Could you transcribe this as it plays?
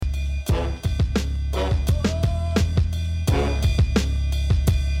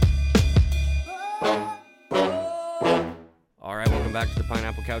to the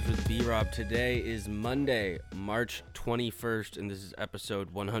Pineapple Couch with B-Rob. Today is Monday, March 21st, and this is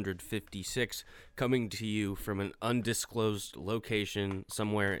episode 156, coming to you from an undisclosed location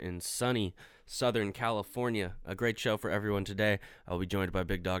somewhere in sunny Southern California. A great show for everyone today. I'll be joined by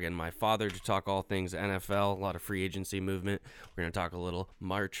Big Dog and my father to talk all things NFL, a lot of free agency movement. We're going to talk a little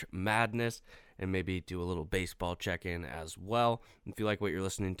March Madness and maybe do a little baseball check-in as well. If you like what you're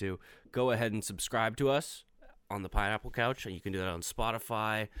listening to, go ahead and subscribe to us on the Pineapple Couch. You can do that on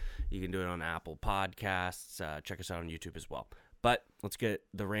Spotify. You can do it on Apple Podcasts. Check us out on YouTube as well. But let's get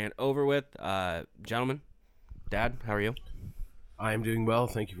the rant over with. Gentlemen, Dad, how are you? I am doing well.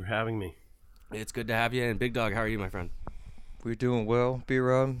 Thank you for having me. It's good to have you. And Big Dog, how are you, my friend? We're doing well,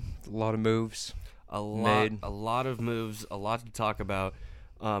 B-Rob. A lot of moves. A lot of moves, a lot to talk about.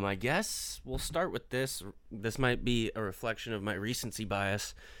 I guess we'll start with this. This might be a reflection of my recency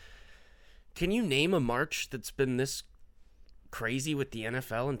bias. Can you name a March that's been this crazy with the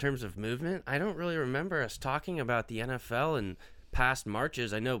NFL in terms of movement? I don't really remember us talking about the NFL in past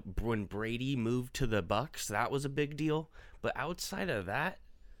Marches. I know when Brady moved to the Bucs, that was a big deal. But outside of that,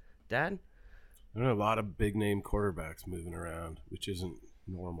 Dad? I know a lot of big-name quarterbacks moving around, which isn't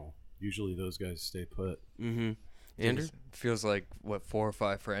normal. Usually those guys stay put. Mm-hmm. Andrew? It feels like, 4 or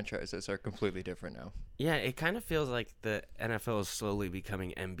 5 franchises are completely different now. Yeah, it kind of feels like the NFL is slowly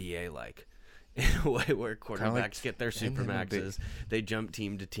becoming NBA-like. In a way where quarterbacks get their supermaxes. They jump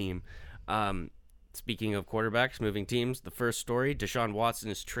team to team. Speaking of quarterbacks moving teams, the first story, Deshaun Watson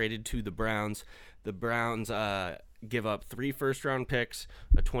is traded to the Browns. The Browns give up 3 first-round picks,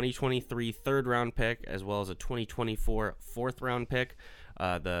 a 2023 third-round pick, as well as a 2024 fourth-round pick.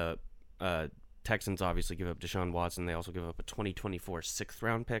 The Texans obviously give up Deshaun Watson. They also give up a 2024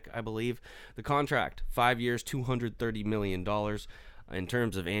 sixth-round pick, I believe. The contract, 5 years, $230 million. In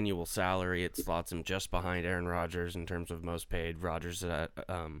terms of annual salary, it slots him just behind Aaron Rodgers in terms of most paid. Rodgers is at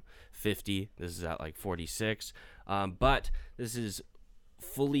 50. This is at like 46. But this is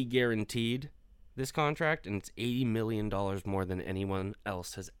fully guaranteed, this contract, and it's $80 million more than anyone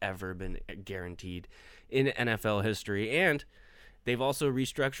else has ever been guaranteed in NFL history. And they've also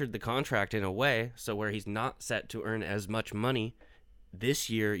restructured the contract in a way so where he's not set to earn as much money this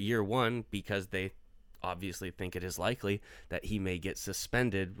year, year one, because they obviously think it is likely that he may get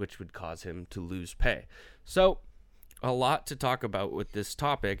suspended, which would cause him to lose pay. So, a lot to talk about with this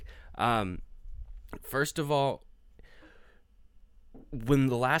topic. First of all, when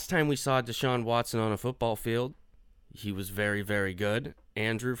the last time we saw Deshaun Watson on a football field, he was very, very good.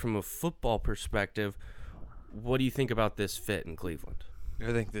 Andrew, from a football perspective, what do you think about this fit in Cleveland?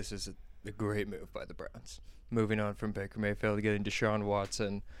 I think this is a great move by the Browns. Moving on from Baker Mayfield to getting Deshaun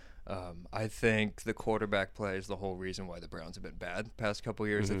Watson. I think the quarterback play is the whole reason why the Browns have been bad the past couple of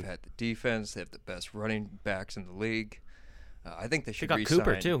years. Mm-hmm. They've had the defense. They have the best running backs in the league. I think they should got re-sign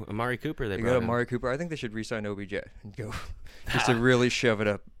Cooper, too. Amari Cooper. They got brought Amari Cooper. I think they should re-sign OBJ and go just to really shove it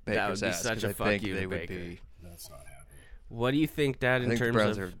up Baker's ass. That would be such a fuck you to Baker. That's not happening. What do you think, Dad, in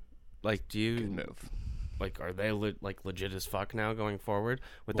terms of, like, do you... Good move. Like, are they legit as fuck now going forward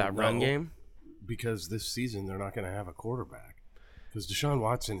with that run game? Because this season they're not going to have a quarterback. Because Deshaun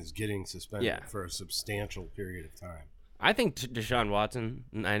Watson is getting suspended for a substantial period of time. I think Deshaun Watson,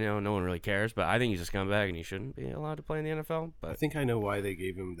 I know no one really cares, but I think he's a scumbag and he shouldn't be allowed to play in the NFL. But I think I know why they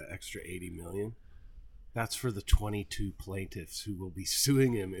gave him the extra $80 million. That's for the 22 plaintiffs who will be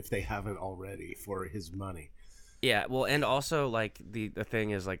suing him if they haven't already for his money. Yeah, well, and also, like, the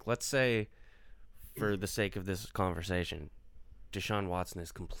thing is, like, let's say, for the sake of this conversation, Deshaun Watson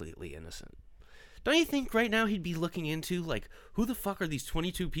is completely innocent. Don't you think right now he'd be looking into, like, who the fuck are these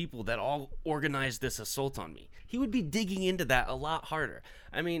 22 people that all organized this assault on me? He would be digging into that a lot harder.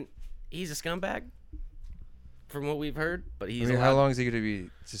 I mean, he's a scumbag, from what we've heard, but he's how long is he going to be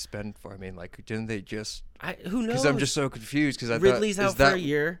suspended for? I mean, like, didn't they just... who knows? Because I'm just so confused. Because Ridley's out for a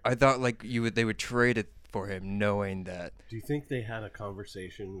year. I thought, like, they would trade it for him, knowing that... Do you think they had a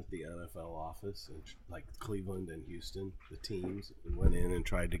conversation with the NFL office, and, like, Cleveland and Houston, the teams, and went in and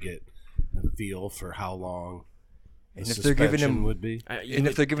tried to get a feel for how long the suspension would be? And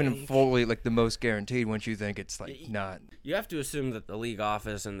if they're giving him fully, like, the most guaranteed, wouldn't you think it's, like, not... You have to assume that the league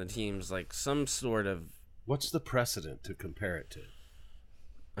office and the teams, like, some sort of... What's the precedent to compare it to?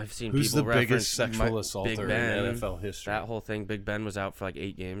 I've seen Who's people the reference biggest sexual assaulter in NFL history? That whole thing. Big Ben was out for like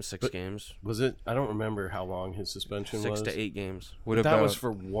 8 games, 6 games. Was it? I don't remember how long his suspension was. 6 to 8 games. That was for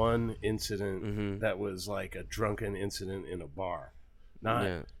one incident that was like a drunken incident in a bar.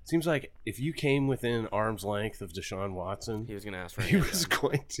 Seems like if you came within arm's length of Deshaun Watson, he was going to ask for he was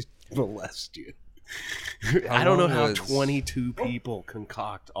going to molest you. I don't know how 22 people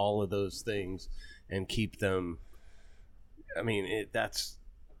concoct all of those things and keep them I mean, that's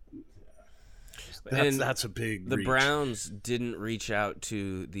a big The reach. Browns didn't reach out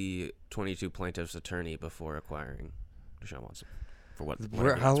to the 22 plaintiffs' attorney before acquiring Deshaun Watson.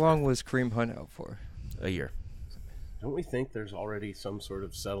 How long was Kareem Hunt out for? A year. Don't we think there's already some sort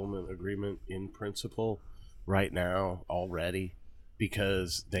of settlement agreement in principle right now already?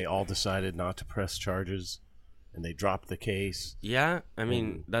 Because they all decided not to press charges and they dropped the case. Yeah, I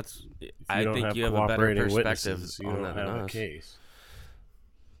mean, I think you have a better perspective you on don't that than have a us. case.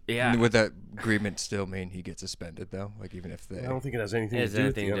 Yeah. Would that agreement still mean he gets suspended, though? Like, even if they... I don't think it has anything to do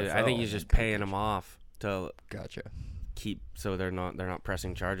with the NFL. I think he's just paying them off to keep so they're not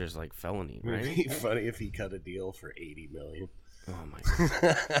pressing charges like felony, right? It'd be funny if he cut a deal for $80 million. Oh my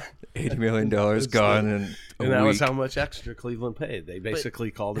god, $80 million gone in a that week. was how much extra Cleveland paid. They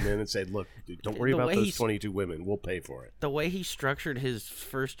basically called him in and said, "Look, dude, don't worry about those 22 women. We'll pay for it." The way he structured his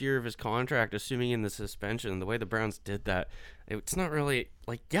first year of his contract, assuming in the suspension, the way the Browns did that, it's not really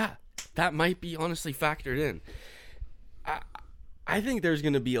like, yeah, that might be honestly factored in. I think there's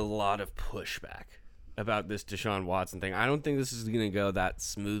going to be a lot of pushback about this Deshaun Watson thing. I don't think this is going to go that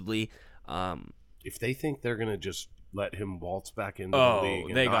smoothly. If they think they're going to just let him waltz back into the league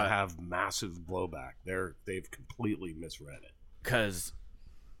and not have massive blowback, they've completely misread it. Because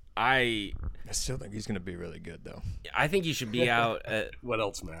I still think he's going to be really good, though. I think he should be out. What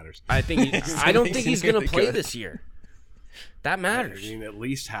else matters? I don't think he's going to play this year. That matters. I mean, at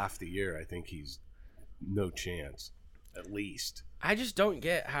least half the year, I think he's no chance. At least. I just don't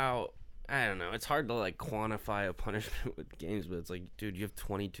get how. I don't know. It's hard to like quantify a punishment with games, but it's like, dude, you have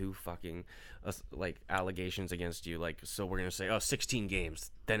 22 fucking like allegations against you. Like, so we're gonna say, 16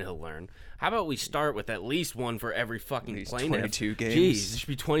 games, then he'll learn. How about we start with at least one for every fucking plaintiff? 22 games. Jeez, it should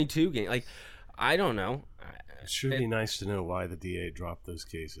be 22 games. Like, I don't know. It should be nice to know why the DA dropped those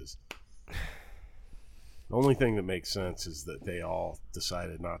cases. The only thing that makes sense is that they all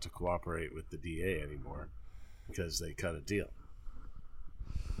decided not to cooperate with the DA anymore because they cut a deal.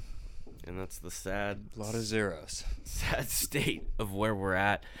 And that's the sad, a lot of zeros, sad state of where we're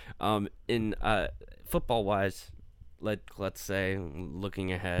at. In football wise, let's say,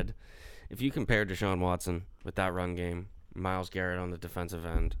 looking ahead, if you compare Deshaun Watson with that run game, Myles Garrett on the defensive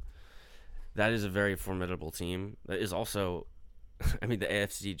end, that is a very formidable team. That is also, I mean, the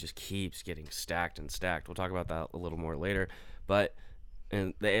AFC just keeps getting stacked and stacked. We'll talk about that a little more later.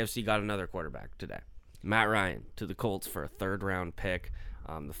 And the AFC got another quarterback today. Matt Ryan to the Colts for a third-round pick.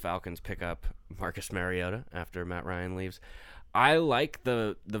 The Falcons pick up Marcus Mariota after Matt Ryan leaves. I like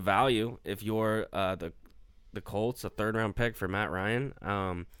the value if you're the Colts, a third-round pick for Matt Ryan.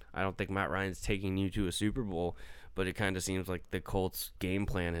 I don't think Matt Ryan's taking you to a Super Bowl, but it kind of seems like the Colts' game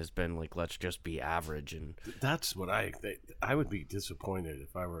plan has been like, let's just be average. And that's what I would be disappointed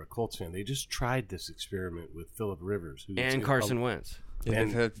if I were a Colts fan. They just tried this experiment with Phillip Rivers and Carson Wentz.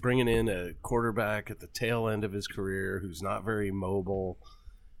 And bringing in a quarterback at the tail end of his career who's not very mobile.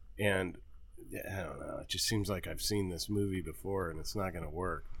 And I don't know. It just seems like I've seen this movie before, and it's not going to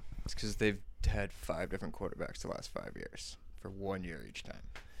work. It's because they've had 5 different quarterbacks the last 5 years for 1 year each time.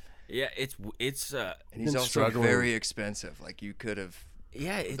 Yeah, it's and he's also struggling. Very expensive. Like, you could have.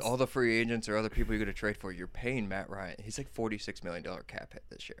 Yeah, it's all the free agents or other people you could have traded for. You're paying Matt Ryan. He's like $46 million cap hit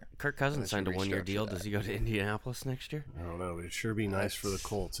this year. Kirk Cousins signed a 1-year deal. Does he go to Indianapolis next year? I don't know. It'd sure be nice for the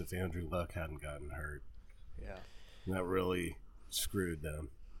Colts if Andrew Luck hadn't gotten hurt. Yeah, that really screwed them.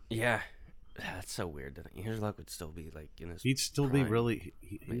 Yeah, that's so weird. Andrew Luck would still be like in his. He'd still prime, be really.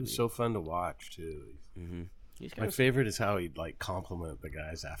 He was so fun to watch too. Mm-hmm. My favorite is how he'd like compliment the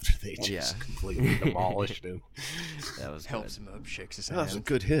guys after they just completely demolished him. That was helps him up, shakes his hand. That was a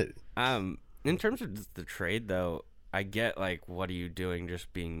good hit. In terms of the trade, though, I get like, what are you doing?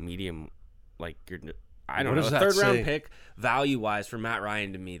 Just being medium, like you're. I don't know. A third-round pick, value-wise, for Matt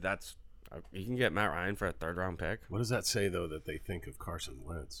Ryan to me, that's you can get Matt Ryan for a third-round pick. What does that say though that they think of Carson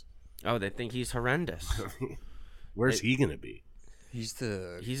Wentz? Oh, they think he's horrendous. Where's he gonna be? He's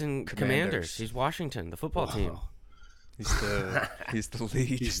in Commanders. He's Washington, the football team. He's the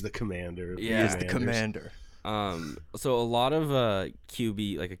lead. He's the commander. Yeah, he's the commander. So a lot of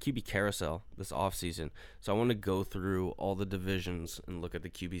QB, like a QB carousel this offseason. So I want to go through all the divisions and look at the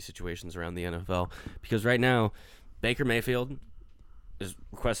QB situations around the NFL, because right now Baker Mayfield is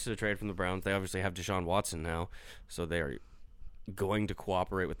requested a trade from the Browns. They obviously have Deshaun Watson now, so they are going to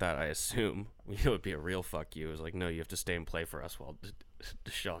cooperate with that, I assume. It would be a real fuck you. It was like, no, you have to stay and play for us while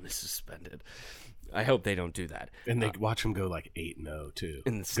Deshaun is suspended. I hope they don't do that. And they watch him go like 8-0 too.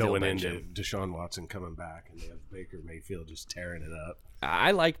 And going into Deshaun Watson coming back, and they have Baker Mayfield just tearing it up.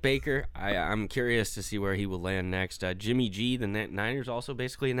 I like Baker. I'm curious to see where he will land next. Jimmy G, the Niners also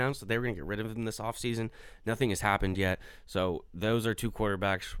basically announced that they were going to get rid of him this offseason. Nothing has happened yet. So those are two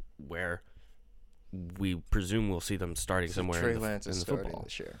quarterbacks where we presume we'll see them starting somewhere Trey in the, Lance in is the starting football.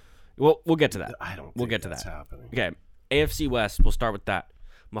 this year. We'll get to that. I don't. We'll think get to that's that. Happening. Okay, AFC West. We'll start with that.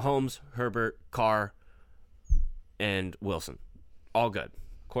 Mahomes, Herbert, Carr, and Wilson, all good.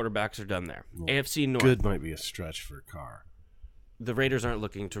 Quarterbacks are done there. Well, AFC North. Good might be a stretch for Carr. The Raiders aren't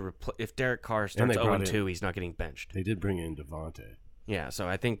looking to replace. If Derek Carr starts 0-2, he's not getting benched. They did bring in Devante. Yeah, so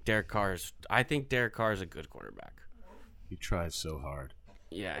I think Derek Carr is a good quarterback. He tries so hard.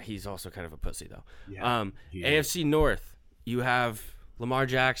 Yeah, he's also kind of a pussy though. Yeah, AFC North, you have Lamar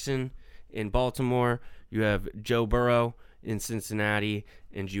Jackson in Baltimore, you have Joe Burrow in Cincinnati,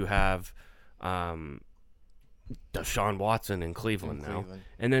 and you have Deshaun Watson in Cleveland now.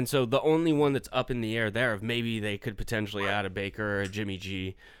 And then so the only one that's up in the air there of maybe they could potentially add a Baker or a Jimmy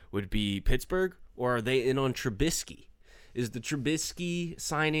G would be Pittsburgh, or are they in on Trubisky? Is the Trubisky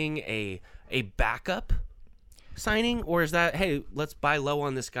signing a backup signing, or is that, hey, let's buy low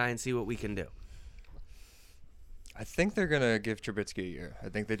on this guy and see what we can do? I think they're going to give Trubisky a year. I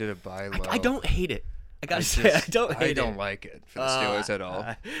think they did a buy low. I don't hate it. I don't like it for the Steelers at all.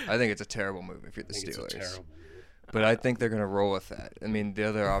 I think it's a terrible move if you're the Steelers. But I think they're going to roll with that. I mean, the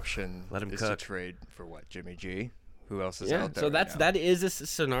other option is to trade for what, Jimmy G? Who else is out there? So that is a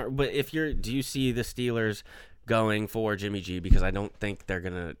scenario. But do you see the Steelers going for Jimmy G? Because I don't think they're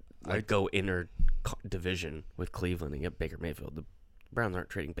going to go inner division with Cleveland and get Baker Mayfield. The Browns aren't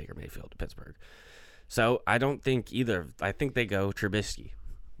trading Baker Mayfield to Pittsburgh. So I don't think either. I think they go Trubisky.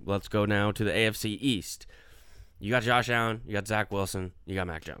 Let's go now to the AFC East. You got Josh Allen, you got Zach Wilson, you got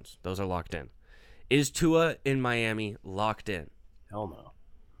Mac Jones. Those are locked in. Is Tua in Miami locked in? Hell no.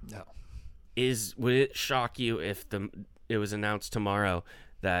 No. Would it shock you if it was announced tomorrow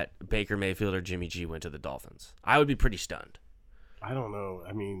that Baker Mayfield or Jimmy G went to the Dolphins? I would be pretty stunned. I don't know.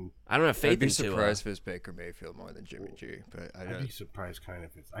 I mean, I don't have faith in Tua. I'd be surprised if it's Baker Mayfield more than Jimmy G. But I'd be surprised kind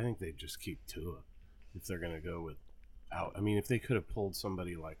of if I think they'd just keep Tua if they're going to go with out. I mean, if they could have pulled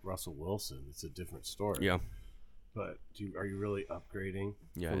somebody like Russell Wilson, it's a different story. Yeah. But are you really upgrading?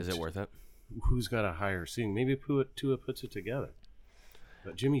 Yeah, is it worth it? Who's got a higher ceiling? Maybe Tua puts it together.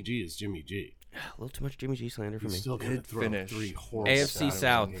 But Jimmy G is Jimmy G. A little too much Jimmy G slander for me. Still going to throw finish. 3 horrible AFC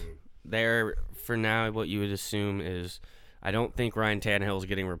South. There, for now, what you would assume is I don't think Ryan Tannehill is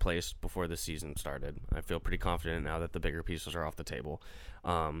getting replaced before the season started. I feel pretty confident now that the bigger pieces are off the table.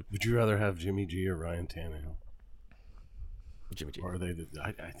 Would you rather have Jimmy G or Ryan Tannehill? Jimmy G. Or are they?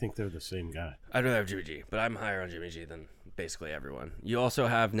 I think they're the same guy. I'd rather have Jimmy G, but I'm higher on Jimmy G than basically everyone. You also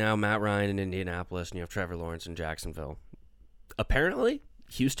have now Matt Ryan in Indianapolis, and you have Trevor Lawrence in Jacksonville. Apparently,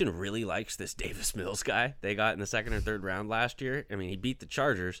 Houston really likes this Davis Mills guy they got in the 2nd or 3rd round last year. I mean, he beat the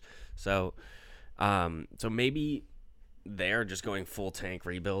Chargers, so maybe they're just going full tank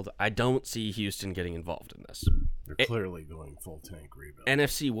rebuild. I don't see Houston getting involved in this. They're clearly going full tank rebuild.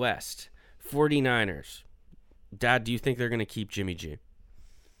 NFC West, 49ers. Dad, do you think they're going to keep Jimmy G?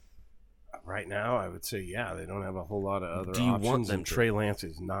 Right now, I would say, yeah, they don't have a whole lot of other options. Do you want them and to? Trey Lance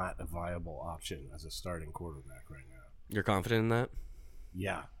is not a viable option as a starting quarterback right now. You're confident in that?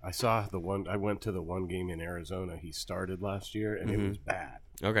 Yeah. I went to the one game in Arizona he started last year, and it was bad.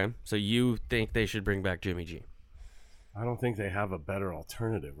 Okay. So you think they should bring back Jimmy G? I don't think they have a better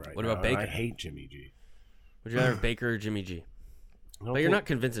alternative right now. What about Baker? I hate Jimmy G. Would you rather have Baker or Jimmy G? But you're not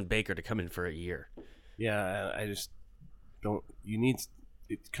convincing Baker to come in for a year. Yeah, I just don't.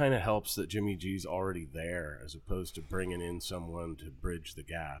 It kind of helps that Jimmy G's already there as opposed to bringing in someone to bridge the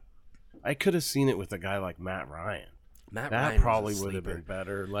gap. I could have seen it with a guy like Matt Ryan. That probably would have been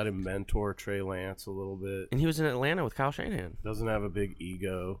better. Let him mentor Trey Lance a little bit. And he was in Atlanta with Kyle Shanahan. Doesn't have a big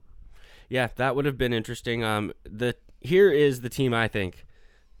ego. Yeah, that would have been interesting. Here is the team I think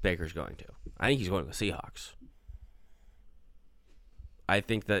Baker's going to. I think he's going to the Seahawks. I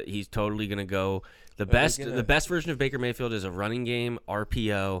think that he's totally going to go. The best version of Baker Mayfield is a running game,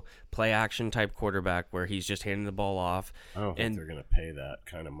 RPO, play action type quarterback where he's just handing the ball off. I don't think they're going to pay that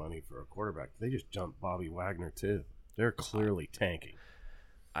kind of money for a quarterback. They just jumped Bobby Wagner too. They're clearly tanking.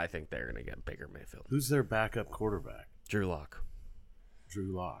 I think they're going to get Baker Mayfield. Who's their backup quarterback? Drew Lock.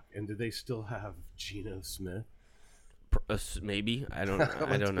 And do they still have Geno Smith? Maybe. I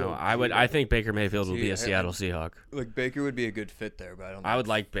don't know. I think Baker Mayfield will be a Seattle Seahawk. Like Baker would be a good fit there, but I don't. I would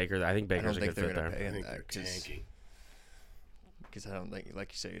like Baker. I think Baker's a good fit there. I think they're tanking. Because I don't think,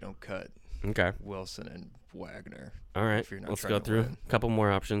 like you say, you don't cut Wilson and Wagner. All right, let's go through a couple more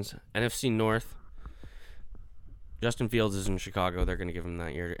options. NFC North. Justin Fields is in Chicago. They're going to give him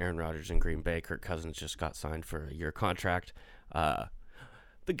that year. Aaron Rodgers in Green Bay. Kirk Cousins just got signed for a year contract. The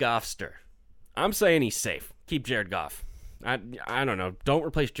Goffster. I'm saying he's safe. Keep Jared Goff. I don't know. Don't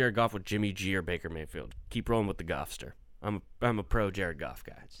replace Jared Goff with Jimmy G or Baker Mayfield. Keep rolling with the Goffster. I'm a pro Jared Goff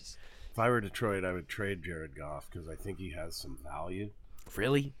guy. If I were Detroit, I would trade Jared Goff because I think he has some value.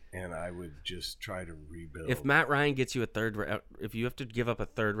 Really? And I would just try to rebuild. If Matt Ryan gets you if you have to give up a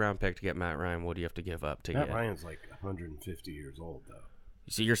third-round pick to get Matt Ryan, what do you have to give up to get? Matt Ryan's like 150 years old, though.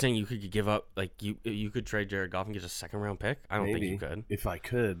 So you're saying you could give up, like you could trade Jared Goff and get a second-round pick? I don't think you could. If I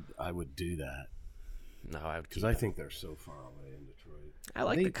could, I would do that. No, I would, because I think they're so far away in Detroit. I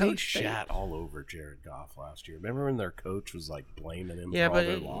like the coach. They shat all over Jared Goff last year. Remember when their coach was like blaming him for all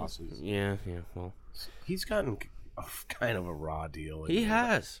their losses? Yeah. Well, he's gotten kind of a raw deal. He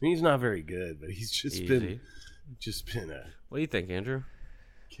has. I mean, he's not very good, but he's just been a. What do you think, Andrew?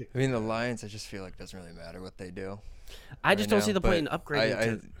 I mean, the Lions. I just feel like it doesn't really matter what they do. I just don't see the point in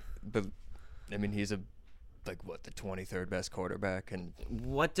upgrading. But I mean, he's the 23rd best quarterback, and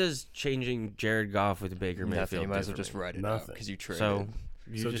what does changing Jared Goff with Baker Mayfield? Nothing. You might as well just write it out because you traded.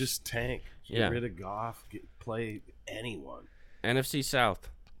 So just tank. Get rid of Goff. Play anyone. NFC South.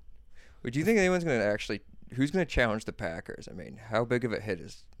 Would you think anyone's going to actually? Who's going to challenge the Packers? I mean, how big of a hit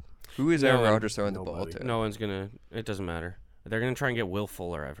is? Who is Aaron Rodgers throwing the ball to? No one's gonna. It doesn't matter. They're gonna try and get Will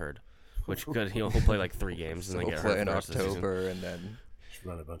Fuller. I've heard. Which good. He'll play like 3 games and then get hurt in October and then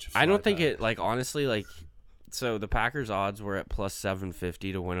run a bunch of. I don't think it honestly. So the Packers odds were at plus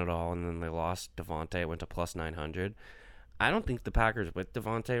 750 to win it all, and then they lost Devante. It went to plus 900. I don't think the Packers with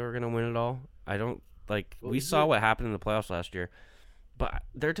Devante were going to win it all. I don't we saw what happened in the playoffs last year, but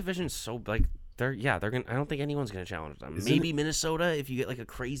their division's so they're going. I don't think anyone's going to challenge them. Maybe Minnesota if you get a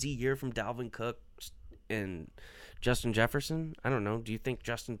crazy year from Dalvin Cook and Justin Jefferson. I don't know. Do you think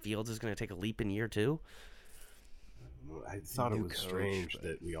Justin Fields is going to take a leap in year 2? I thought it was strange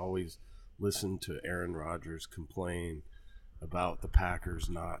that we always listen to Aaron Rodgers complain about the Packers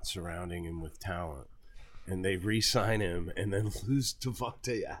not surrounding him with talent, and they re-sign him and then lose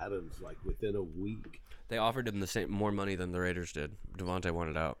Devante Adams within a week. They offered him more money than the Raiders did. Devante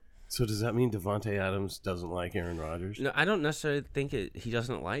wanted out. So does that mean Devante Adams doesn't like Aaron Rodgers? No, I don't necessarily think he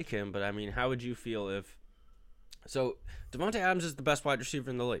doesn't like him, but I mean, how would you feel if? So Devante Adams is the best wide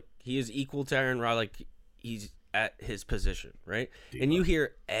receiver in the league. He is equal to Aaron Rodgers. He's at his position, right? And you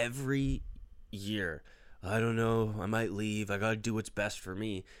hear every year, I don't know, I might leave, I gotta do what's best for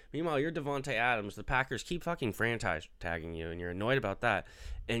me. Meanwhile, you're Devante Adams, the Packers keep fucking franchise tagging you, and you're annoyed about that,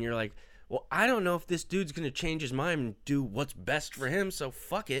 and you're like, well, I don't know if this dude's gonna change his mind and do what's best for him, so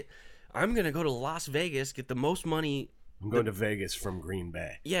fuck it, I'm gonna go to Las Vegas, get the most money. I'm going to Vegas from Green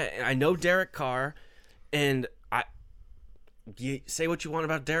Bay. Yeah, and I know Derek Carr, and you say what you want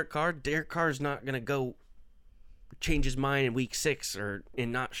about Derek Carr is not gonna go change his mind in week 6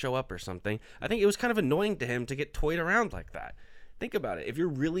 and not show up or something. I think it was kind of annoying to him to get toyed around like that. Think about it. If you're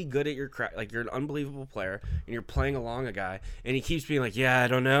really good at your craft, you're an unbelievable player and you're playing along a guy and he keeps being like, yeah, I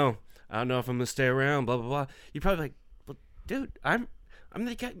don't know if I'm gonna stay around, blah blah blah. You're probably well, dude, I'm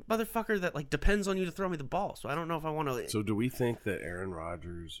the motherfucker that depends on you to throw me the ball, so I don't know if I want to. So do we think that Aaron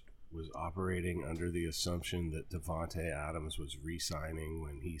Rodgers was operating under the assumption that Devante Adams was re-signing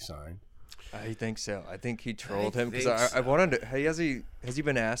when he signed? I think so. I think he trolled him because I wanted to. Hey, has he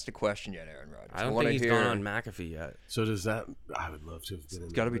been asked a question yet, Aaron Rodgers? I don't think he's gone on McAfee yet. So does that? I would love to have been.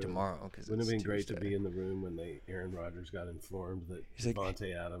 It's got to be tomorrow. Wouldn't it have been great to be in the room when Aaron Rodgers got informed that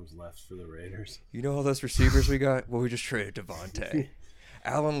Devante Adams left for the Raiders? You know all those receivers we got? Well, we just traded Devante.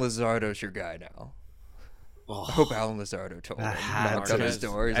 Alan Lazardo's your guy now. Oh, I hope Alan Lazardo told him. Knocked on his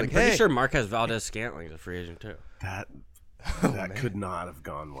door. He's I'm pretty sure Marquez Valdez-Scantling is a free agent too. That could not have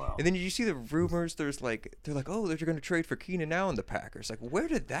gone well. And then you see the rumors. They're like, oh, they're going to trade for Keenan Allen, the Packers. Where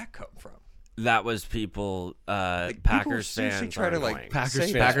did that come from? That was people, Packers fans.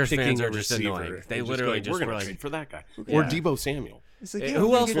 Packers fans are just annoying. They literally we're going to trade for that guy or Deebo Samuel.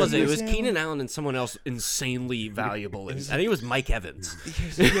 Who else was it? It was Keenan Allen and someone else insanely valuable. I think it was Mike Evans.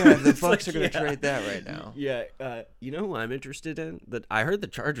 Yeah, the Bucs are going to trade that right now. Yeah, you know who I'm interested in? I heard the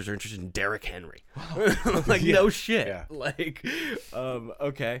Chargers are interested in Derrick Henry. No shit. Yeah.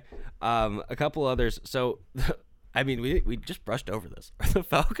 Okay. A couple others. So, I mean, we just brushed over this. Are the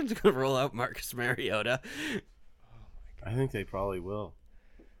Falcons going to roll out Marcus Mariota? I think they probably will.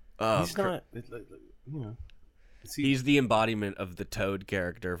 He's not. He's the embodiment of the Toad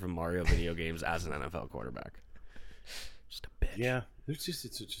character from Mario video games as an NFL quarterback. Just a bitch. Yeah, it's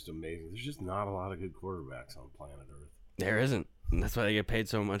just amazing. There's just not a lot of good quarterbacks on planet Earth. There isn't. That's why they get paid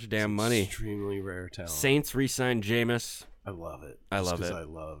so much damn money. Extremely rare talent. Saints re-signed Jameis. I love it. I love it.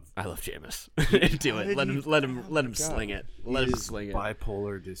 I love Jameis. Do it. Let him sling it. Let him sling it.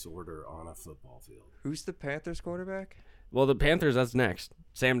 Bipolar disorder on a football field. Who's the Panthers quarterback? Well, the Panthers, that's next.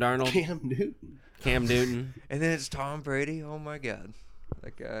 Sam Darnold. Cam Newton. And then it's Tom Brady. Oh, my God.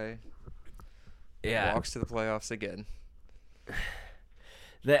 That guy walks to the playoffs again.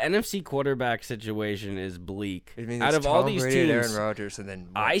 The NFC quarterback situation is bleak. I mean, out of Tom all these Brady teams, and Aaron Rodgers, and then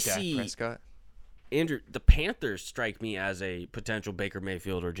Dak Prescott. Andrew, the Panthers strike me as a potential Baker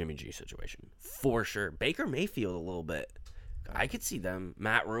Mayfield or Jimmy G situation. For sure. Baker Mayfield a little bit. I could see them.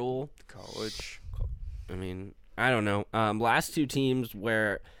 Matt Rule. College. I mean, I don't know. Last two teams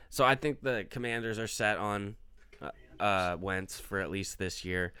where... So I think the Commanders are set on Wentz for at least this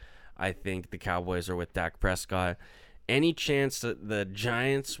year. I think the Cowboys are with Dak Prescott. Any chance that the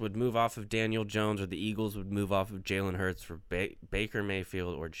Giants would move off of Daniel Jones or the Eagles would move off of Jalen Hurts for Baker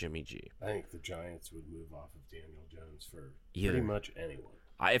Mayfield or Jimmy G? I think the Giants would move off of Daniel Jones for pretty much anyone.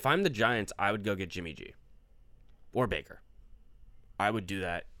 If I'm the Giants, I would go get Jimmy G or Baker. I would do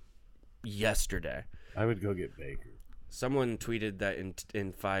that yesterday. I would go get Baker. Someone tweeted that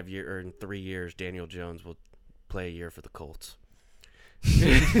in 5 years or in 3 years, Daniel Jones will play a year for the Colts.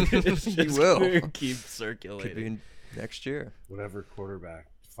 He will keep circulating. Could be next year. Whatever quarterback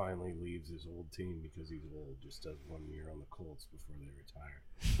finally leaves his old team because he's old just does 1 year on the Colts before they retire.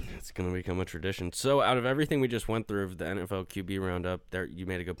 It's going to become a tradition. So out of everything we just went through of the NFL QB roundup, you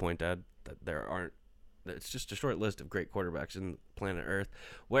made a good point, Dad, that it's just a short list of great quarterbacks in planet Earth.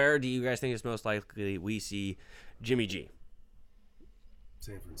 Where do you guys think it's most likely we see Jimmy G?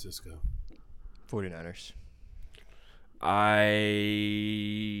 San Francisco. 49ers. I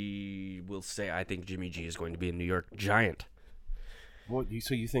will say I think Jimmy G is going to be a New York Giant.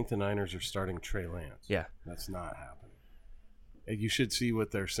 So you think the Niners are starting Trey Lance? Yeah. That's not happening. You should see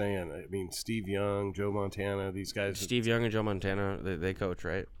what they're saying. I mean, Steve Young, Joe Montana, these guys. Steve Young and Joe Montana, they coach,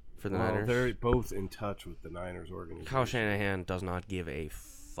 right? For the Niners. They're both in touch with the Niners organization. Kyle Shanahan does not give a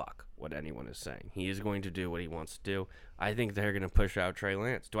fuck what anyone is saying. He is going to do what he wants to do. I think they're going to push out Trey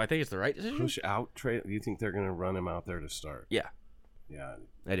Lance. Do I think it's the right decision? Push out Trey? Do you think they're going to run him out there to start? Yeah. Yeah.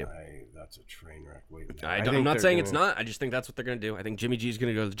 I do. That's a train wreck waiting. I'm not saying it's not. I just think that's what they're going to do. I think Jimmy G is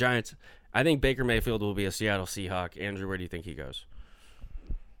going to go to the Giants. I think Baker Mayfield will be a Seattle Seahawk. Andrew, where do you think he goes?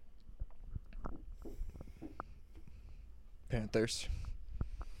 Panthers.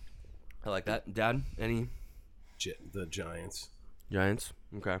 I like that. Dad, any? The Giants. Giants?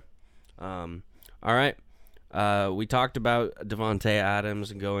 Okay. All right. We talked about Devante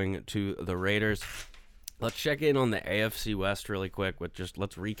Adams going to the Raiders. Let's check in on the AFC West really quick.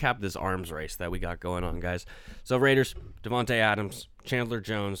 Let's recap this arms race that we got going on, guys. So Raiders, Devante Adams, Chandler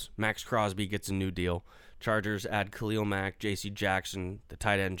Jones, Max Crosby gets a new deal. Chargers add Khalil Mack, J.C. Jackson, the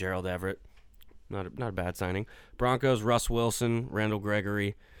tight end Gerald Everett. Not a bad signing. Broncos, Russ Wilson, Randall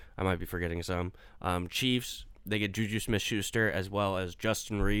Gregory. I might be forgetting some. Chiefs, they get Juju Smith-Schuster as well as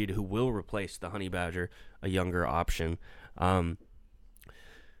Justin Reed, who will replace the Honey Badger, a younger option.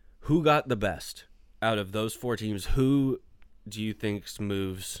 Who got the best out of those four teams? Who do you think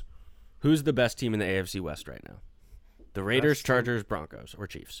moves? Who's the best team in the AFC West right now? The Raiders, Chargers, Broncos, or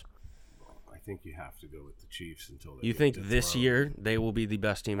Chiefs? I think you have to go with the Chiefs until they. You think this year they will be the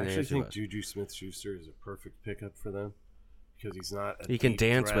best team in the AFC West? I actually think Juju Smith-Schuster is a perfect pickup for them because he's not. He can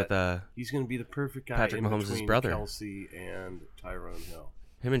dance threat. With He's going to be the perfect guy. Patrick Mahomes' brother, Kelsey and Tyrone Hill.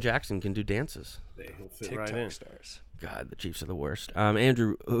 Him and Jackson can do dances. He'll fit right in. Stars. God, the Chiefs are the worst.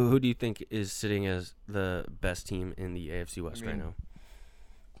 Andrew, who do you think is sitting as the best team in the AFC West right now?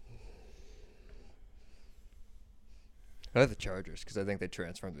 I have the Chargers because I think they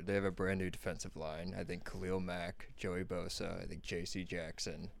transformed. They have a brand new defensive line. I think Khalil Mack, Joey Bosa, I think J.C.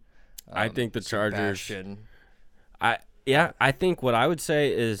 Jackson. I think the Chargers. Sebastian. I think what I would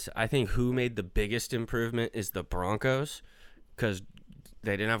say is I think who made the biggest improvement is the Broncos because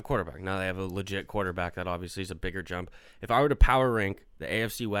they didn't have a quarterback. Now they have a legit quarterback. That obviously is a bigger jump. If I were to power rank the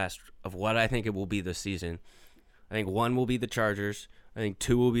AFC West of what I think it will be this season, I think 1 will be the Chargers. I think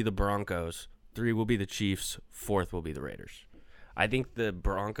 2 will be the Broncos. 3 will be the Chiefs. 4th will be the Raiders. I think the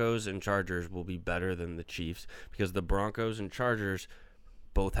Broncos and Chargers will be better than the Chiefs because the Broncos and Chargers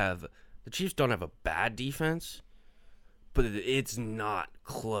both have – the Chiefs don't have a bad defense, but it's not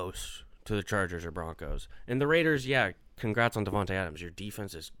close to the Chargers or Broncos. And the Raiders, yeah, congrats on Devante Adams. Your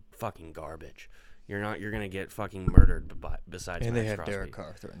defense is fucking garbage. You're going to get fucking murdered besides And Max they have Crosby. Derek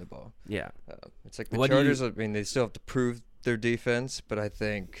Carr throwing the ball. Yeah. It's like the Chargers, they still have to prove their defense, but I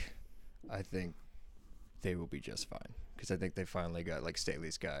think they will be just fine because I think they finally got like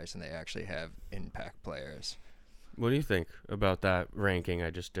Staley's guys and they actually have impact players. What do you think about that ranking I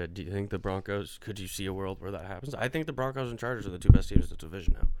just did? Do you think the Broncos, could you see a world where that happens? I think the Broncos and Chargers are the two best teams in the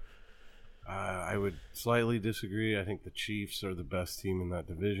division now. I would slightly disagree. I think the Chiefs are the best team in that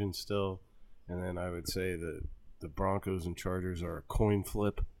division still. And then I would say that the Broncos and Chargers are a coin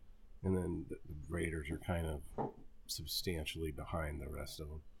flip. And then the Raiders are kind of substantially behind the rest of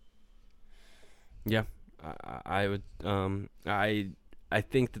them. Yeah, I would. I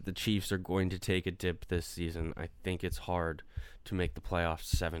think that the Chiefs are going to take a dip this season. I think it's hard to make the playoffs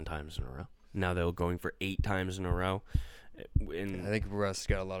 7 times in a row. Now they're going for 8 times in a row. I think Russ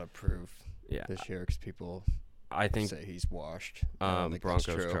got a lot of proof this year because people say he's washed.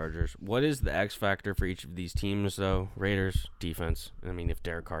 Broncos, Chargers. What is the X factor for each of these teams, though? Raiders, defense. I mean, if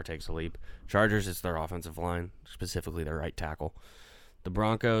Derek Carr takes a leap. Chargers, it's their offensive line, specifically their right tackle. The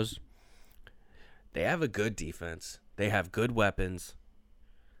Broncos, they have a good defense. They have good weapons.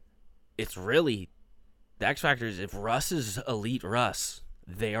 It's really, the X factor is if Russ is elite Russ,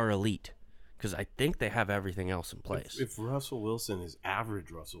 they are elite. Because I think they have everything else in place. If Russell Wilson is average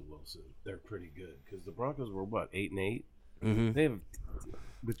Russell Wilson, they're pretty good. Because the Broncos were, 8-8? Mm-hmm. They have,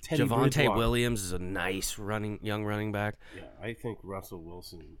 with Teddy Devante Williams is a nice young running back. Yeah, I think Russell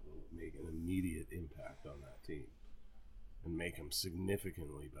Wilson will make an immediate impact on that team and make them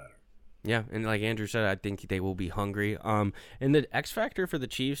significantly better. Yeah, and like Andrew said, I think they will be hungry. And the X factor for the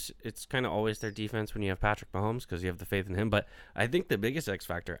Chiefs, it's kind of always their defense when you have Patrick Mahomes because you have the faith in him. But I think the biggest X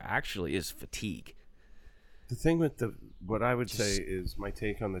factor actually is fatigue. The thing with what I would say is my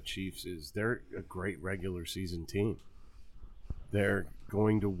take on the Chiefs is they're a great regular season team. They're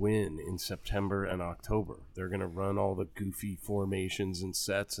going to win in September and October. They're going to run all the goofy formations and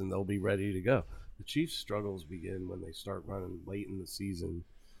sets, and they'll be ready to go. The Chiefs' struggles begin when they start running late in the season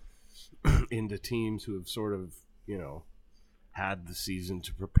into teams who have sort of, had the season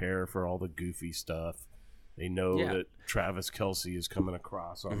to prepare for all the goofy stuff. They know that Travis Kelce is coming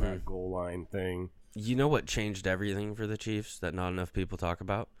across on that goal line thing. You know what changed everything for the Chiefs that not enough people talk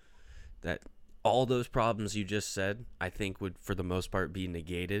about? That all those problems you just said, I think would, for the most part, be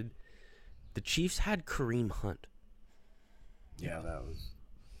negated. The Chiefs had Kareem Hunt. Yeah, that was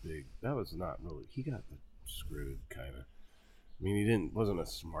big. That was not really. He got screwed, kind of. I mean, wasn't a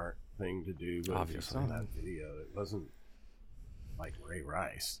smart thing to do, but obviously. If you saw that video, it wasn't like Ray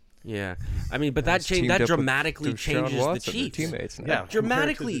Rice. Yeah, I mean, but that dramatically changes the Chiefs. Teammates now. Yeah,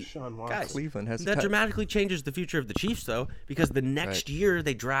 dramatically, guys. Cleveland has that dramatically changes the future of the Chiefs, though, because the next year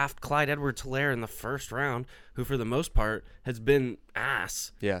they draft Clyde Edwards-Helaire in the first round, who for the most part has been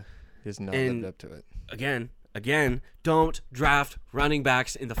ass. Yeah, he's not lived up to it. Again, don't draft running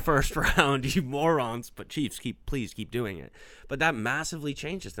backs in the first round, you morons. But Chiefs, please keep doing it. But that massively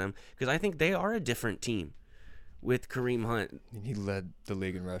changes them because I think they are a different team with Kareem Hunt. He led the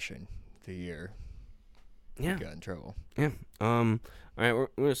league in rushing the year. Yeah, he got in trouble. Yeah. All right, we're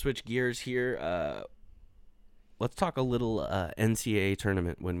gonna switch gears here. Let's talk a little NCAA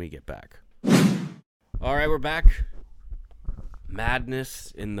tournament when we get back. All right, we're back.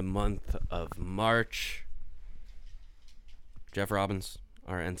 Madness in the month of March. Jeff Robbins,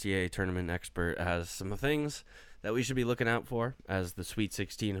 our NCAA tournament expert, has some things that we should be looking out for as the Sweet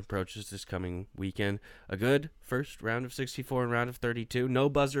 16 approaches this coming weekend. A good first round of 64 and round of 32. No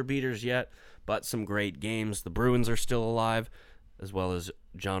buzzer beaters yet, but some great games. The Bruins are still alive, as well as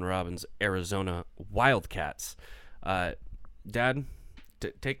John Robbins' Arizona Wildcats. Dad,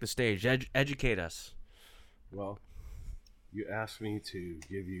 take the stage. Educate us. Well, you asked me to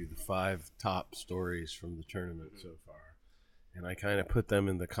give you the 5 top stories from the tournament so far. And I kind of put them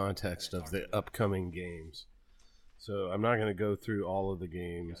in the context of the upcoming games. So I'm not going to go through all of the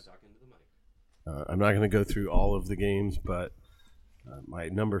games. I'm not going to go through all of the games, but my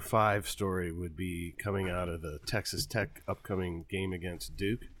number 5 story would be coming out of the Texas Tech upcoming game against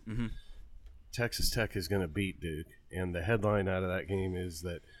Duke. Mm-hmm. Texas Tech is going to beat Duke, and the headline out of that game is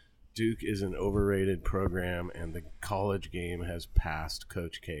that Duke is an overrated program, and the college game has passed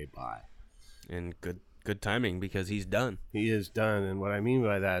Coach K by. And good timing because he's done. He is done, and what I mean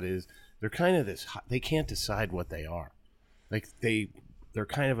by that is they're kind of this. They can't decide what they are. Like they're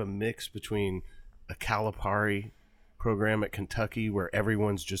kind of a mix between a Calipari program at Kentucky where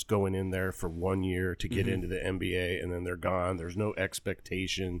everyone's just going in there for 1 year to get into the NBA and then they're gone. There's no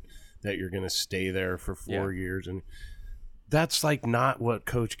expectation that you're going to stay there for 4 years, and that's like not what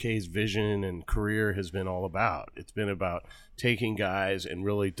Coach K's vision and career has been all about. It's been about taking guys and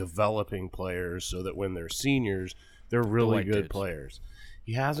really developing players so that when they're seniors, they're really good players.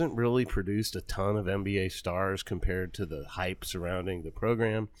 He hasn't really produced a ton of NBA stars compared to the hype surrounding the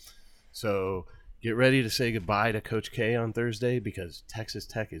program. So get ready to say goodbye to Coach K on Thursday because Texas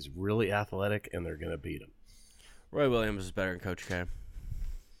Tech is really athletic and they're going to beat him. Roy Williams is better than Coach K.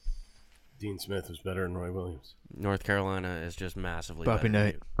 Dean Smith was better than Roy Williams. North Carolina is just massively Bobby better.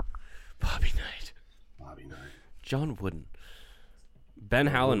 Knight. Bobby Knight. Bobby Knight. John Wooden. Ben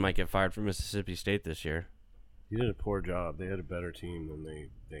Howland might get fired from Mississippi State this year. He did a poor job. They had a better team than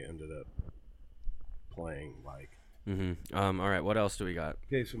they ended up playing like. Mm-hmm. All right, what else do we got?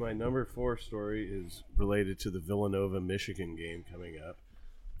 Okay, so my number 4 story is related to the Villanova-Michigan game coming up.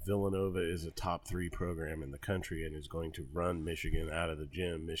 Villanova is a top 3 program in the country and is going to run Michigan out of the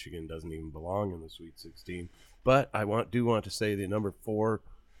gym. Michigan doesn't even belong in the Sweet 16. But I do want to say the number 4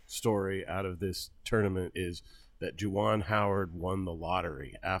 story out of this tournament is that Juwan Howard won the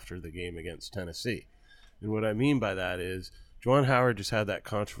lottery after the game against Tennessee. And what I mean by that is Juwan Howard just had that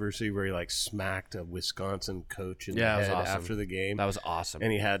controversy where he smacked a Wisconsin coach in the head after the game. That was awesome.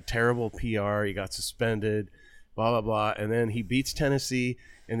 And he had terrible PR. He got suspended, blah, blah, blah. And then he beats Tennessee,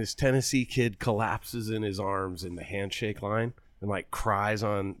 and this Tennessee kid collapses in his arms in the handshake line and cries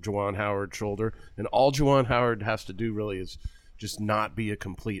on Juwan Howard's shoulder. And all Juwan Howard has to do really is just not be a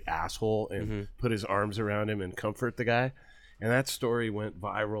complete asshole and put his arms around him and comfort the guy. And that story went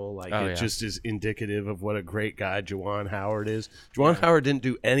viral. It just is indicative of what a great guy Juwan Howard is. Juwan Howard didn't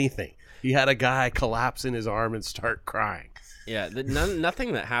do anything. He had a guy collapse in his arm and start crying. Yeah,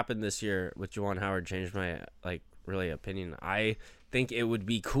 nothing that happened this year with Juwan Howard changed my really opinion. I think it would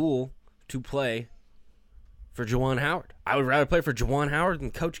be cool to play for Juwan Howard. I would rather play for Juwan Howard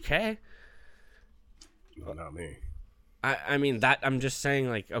than Coach K. No, not me. I mean, that I'm just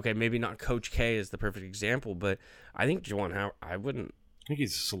saying, okay, maybe not Coach K is the perfect example, but I think Juwan Howard, I wouldn't. I think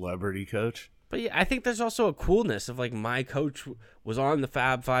he's a celebrity coach. But yeah, I think there's also a coolness of my coach was on the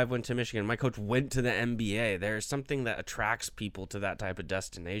Fab Five, went to Michigan. My coach went to the NBA. There's something that attracts people to that type of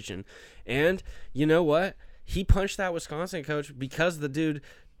destination. And you know what? He punched that Wisconsin coach because the dude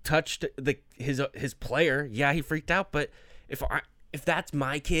touched his player. Yeah, he freaked out. But if that's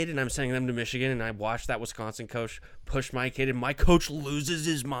my kid and I'm sending them to Michigan and I watch that Wisconsin coach push my kid and my coach loses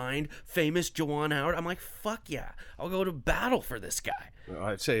his mind, famous Juwan Howard, I'm like, fuck yeah, I'll go to battle for this guy. Well,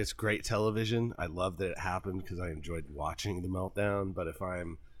 I'd say it's great television. I love that it happened because I enjoyed watching the meltdown. But if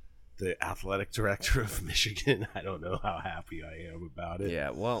I'm the athletic director of Michigan, I don't know how happy I am about it.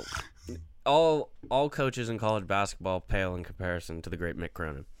 Yeah, well, all coaches in college basketball pale in comparison to the great Mick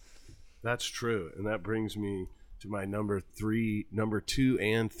Cronin. That's true. And that brings me to my number 2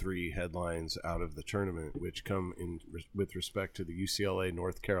 and 3 headlines out of the tournament, which come in with respect to the UCLA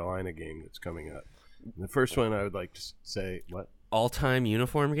North Carolina game that's coming up. And the first one I would like to say, what? All-time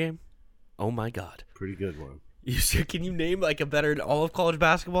uniform game? Oh my God. Pretty good one. Can you name a better in all of college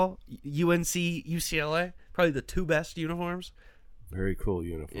basketball? UNC, UCLA? Probably the 2 best uniforms. Very cool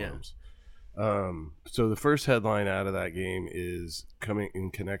uniforms. Yeah. So the first headline out of that game is coming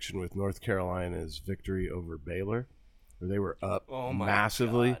in connection with North Carolina's victory over Baylor, where they were up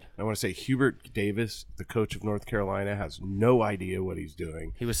massively. God. I want to say Hubert Davis, the coach of North Carolina, has no idea what he's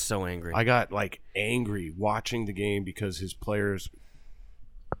doing. He was so angry. I got angry watching the game because his players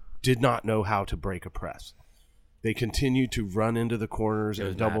did not know how to break a press. They continued to run into the corners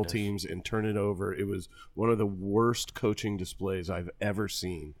and double teams and turn it over. It was one of the worst coaching displays I've ever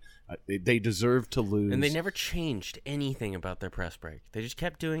seen. They deserved to lose. And they never changed anything about their press break. They just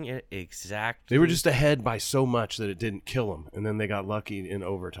kept doing it exactly. They were just ahead by so much that it didn't kill them, and then they got lucky in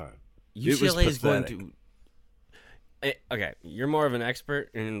overtime. UCLA is going to... Okay, you're more of an expert,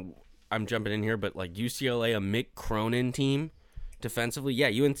 and I'm jumping in here, but UCLA, a Mick Cronin team, defensively, yeah,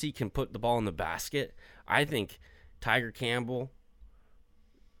 UNC can put the ball in the basket. I think Tiger Campbell,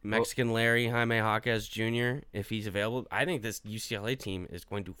 Mexican Larry, Jaime Jaquez Jr., if he's available, I think this UCLA team is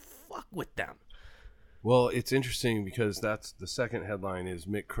going to fuck with them. Well, it's interesting because that's the second headline is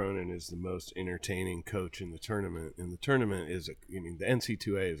Mick Cronin is the most entertaining coach in the tournament. And the tournament is, the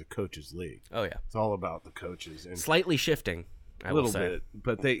NC2A is a coaches league. Oh, yeah. It's all about the coaches. And slightly shifting, I will say. A little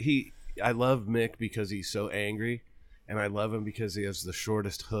bit. But I love Mick because he's so angry. And I love him because he has the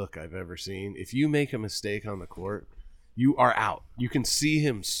shortest hook I've ever seen. If you make a mistake on the court, you are out. You can see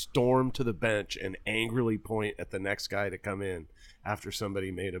him storm to the bench and angrily point at the next guy to come in after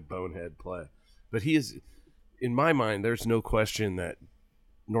somebody made a bonehead play. But he is, in my mind, there's no question that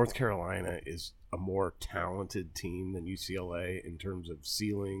North Carolina is a more talented team than UCLA in terms of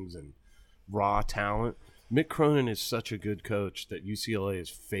ceilings and raw talent. Mick Cronin is such a good coach that UCLA is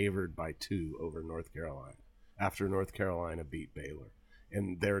favored by 2 over North Carolina after North Carolina beat Baylor.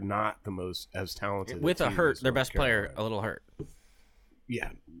 And they're not the most as talented. With a hurt, their best player a little hurt. Yeah,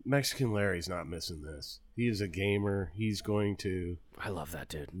 Mexican Larry's not missing this. He is a gamer. He's going to. I love that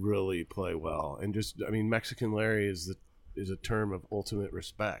dude. Really play well, and Mexican Larry is a term of ultimate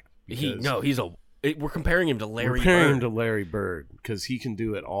respect. He's a We're comparing him to Larry Bird. We're comparing him to Larry Bird because he can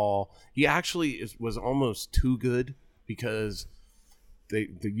do it all. He actually was almost too good because the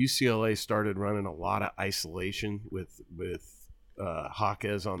UCLA started running a lot of isolation with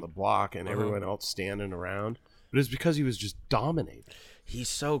Jaquez on the block and everyone else standing around. But it's because he was just dominating. He's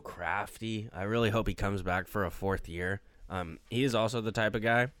so crafty. I really hope he comes back for a 4th year. He is also the type of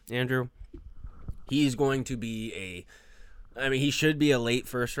guy, Andrew. He's going to be he should be a late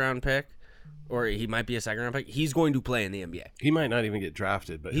first-round pick, or he might be a second-round pick. He's going to play in the NBA. He might not even get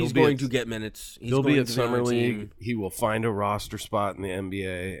drafted, but he's going to get minutes. He'll be at Summer League. He will find a roster spot in the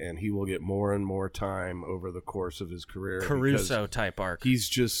NBA, and he will get more and more time over the course of his career. Caruso-type arc. He's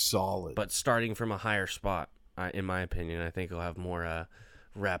just solid. But starting from a higher spot, in my opinion, I think he'll have more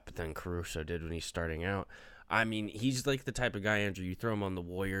rep than Caruso did when he's starting out. I mean, he's like the type of guy, Andrew, you throw him on the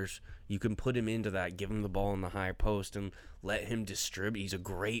Warriors, you can put him into that, give him the ball in the high post, and let him distribute. He's a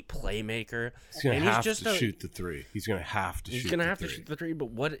great playmaker. He's going to have to shoot the three. He's going to have to shoot the three. He's going to have to shoot the three, but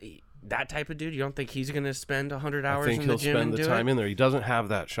that type of dude, you don't think he's going to spend 100 hours in the gym and do it? I think he'll spend the time in there. He doesn't have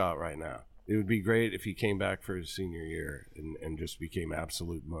that shot right now. It would be great if he came back for his senior year and just became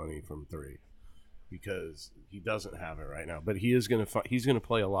absolute money from three, because he doesn't have it right now. But he's going to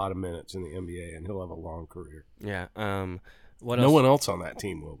play a lot of minutes in the NBA, and he'll have a long career. Yeah. What else? No one else on that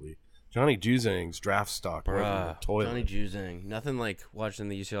team will be. Johnny Juzang's draft stock went in the toilet. Johnny Juzang. Nothing like watching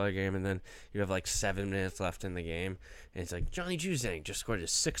the UCLA game, and then you have like 7 minutes left in the game, and it's like Johnny Juzang just scored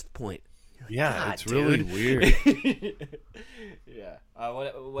his 6th point. Yeah, it's really weird. Yeah.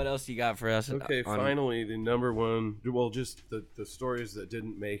 What else you got for us? Okay, finally, the number one. Well, just the stories that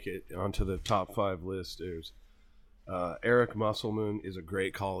didn't make it onto the top 5 list is Eric Musselman is a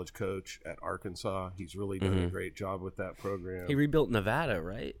great college coach at Arkansas. He's really done a great job with that program. He rebuilt Nevada,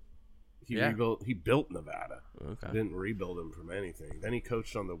 right? He built Nevada. Okay. He didn't rebuild him from anything. Then he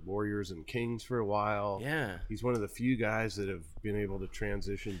coached on the Warriors and Kings for a while. Yeah. He's one of the few guys that have been able to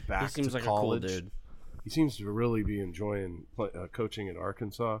transition back to college. He seems like a cool dude. He seems to really be enjoying coaching at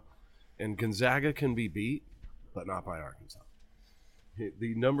Arkansas. And Gonzaga can be beat, but not by Arkansas.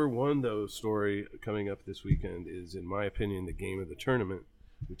 The number one, though, story coming up this weekend is, in my opinion, the game of the tournament,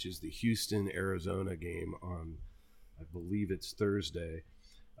 which is the Houston-Arizona game on, I believe it's Thursday.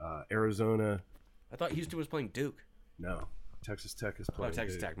 Arizona. I thought Houston was playing Duke. No, Texas Tech is playing.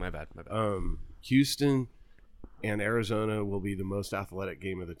 Texas Duke. Tech. My bad. Houston and Arizona will be the most athletic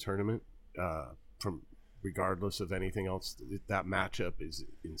game of the tournament. From regardless of anything else, that matchup is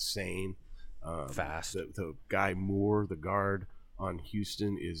insane. Fast. The guy Moore, the guard on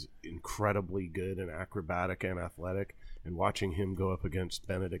Houston, is incredibly good and acrobatic and athletic. And watching him go up against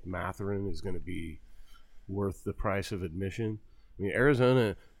Benedict Mathurin is going to be worth the price of admission. I mean,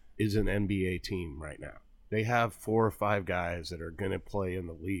 Arizona is an NBA team right now. They have 4 or 5 guys that are going to play in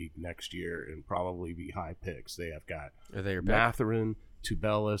the league next year and probably be high picks. They have got Mathurin,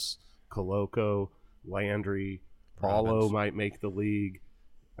 Tubelis, Koloko, Landry, Paulo might make the league.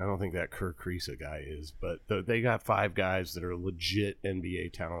 I don't think that Kerr Kriisa guy is, but they got 5 guys that are legit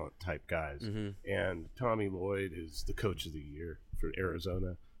NBA talent type guys. And Tommy Lloyd is the coach of the year for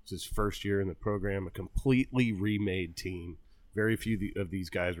Arizona. It's his first year in the program, a completely remade team. Very few of these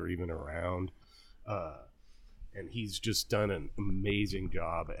guys were even around. And he's just done an amazing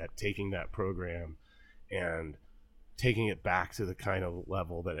job at taking that program and taking it back to the kind of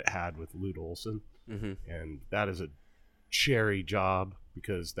level that it had with Lute Olson. And that is a cherry job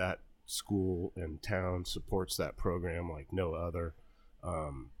because that school and town supports that program like no other.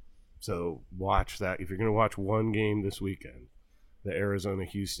 So watch that. If you're going to watch one game this weekend, the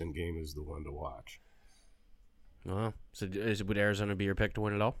Arizona-Houston game is the one to watch. Wow. So would Arizona be your pick to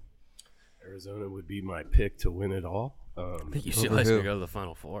win it all? Arizona would be my pick to win it all. I think UCLA's going to go to the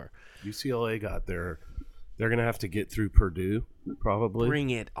Final Four. UCLA got their – they're going to have to get through Purdue probably. Bring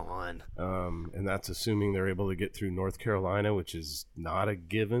it on. And that's assuming they're able to get through North Carolina, which is not a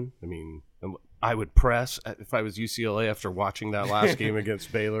given. I mean, I would press. If I was UCLA after watching that last game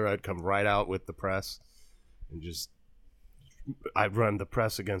against Baylor, I'd come right out with the press and just – I'd run the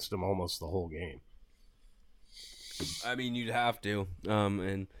press against them almost the whole game. I mean, you'd have to.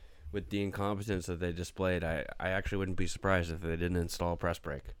 And with the incompetence that they displayed, I actually wouldn't be surprised if they didn't install a press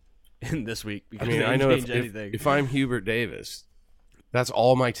break in this week. Because I mean, I know if I'm Hubert Davis, that's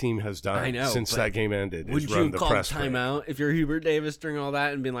all my team has done since that game ended. Would you call timeout if you're Hubert Davis during all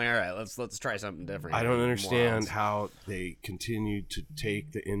that and being like, all right, let's try something different? I don't understand how they continued to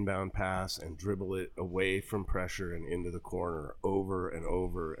take the inbound pass and dribble it away from pressure and into the corner over and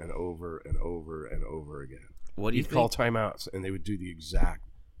over and over and over and over again. What do you think? Call timeouts, and they would do the exact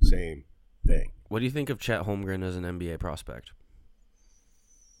same thing. What do you think of Chet Holmgren as an NBA prospect?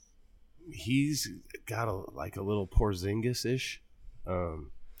 He's got a little Porzingis-ish.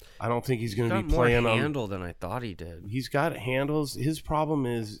 I don't think he's going to be more playing handle than I thought he did. He's got handles. His problem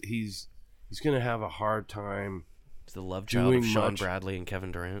is he's going to have a hard time. It's the love child of Sean Bradley and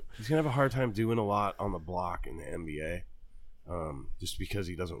Kevin Durant. He's going to have a hard time doing a lot on the block in the NBA, just because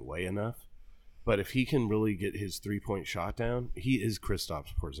he doesn't weigh enough. But if he can really get his three-point shot down, he is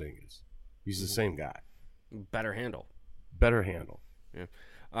Kristaps Porzingis. He's the same guy. Better handle. Yeah.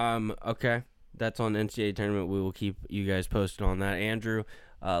 Okay. That's on NCAA tournament. We will keep you guys posted on that. Andrew,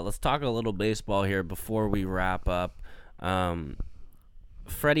 let's talk a little baseball here before we wrap up.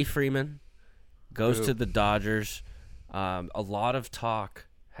 Freddie Freeman goes to the Dodgers. A lot of talk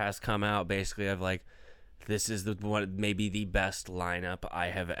has come out basically of like, this is maybe the best lineup I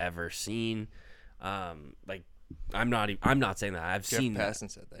have ever seen. Like, I'm not saying that. I've seen Jeff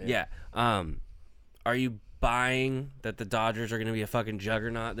Passan said that. Yeah. Are you buying that the Dodgers are going to be a fucking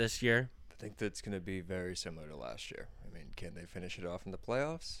juggernaut this year? I think that's going to be very similar to last year. I mean, can they finish it off in the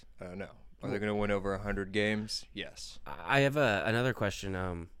playoffs? I don't know. Are they going to win over 100 games? Yes. I have another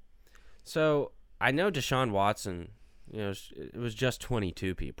question. So I know Deshaun Watson, it was just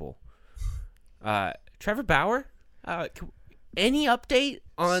 22 people. Trevor Bauer, any update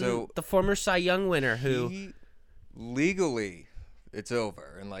on the former Cy Young winner who legally it's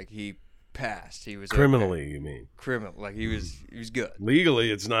over and like he passed. He was criminally, okay. You mean? Criminal, like he was good.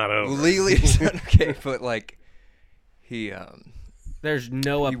 Legally, it's not over. Legally, it's not okay, but like he there's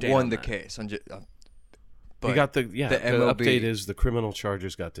no update. He won on the that. case But he got the MLB, update is the criminal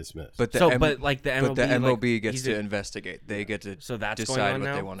charges got dismissed. But the MLB gets to investigate. They get to decide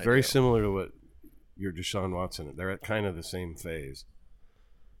what they want to do. Very similar to what your Deshaun Watson. They're at kind of the same phase.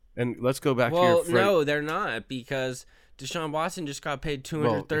 And let's go back to your no, they're not, because Deshaun Watson just got paid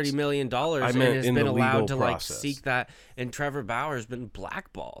 $230 million and has been allowed to seek that, and Trevor Bauer has been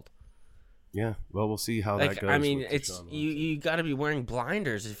blackballed. Yeah, well, we'll see how that goes. I mean, it's you got to be wearing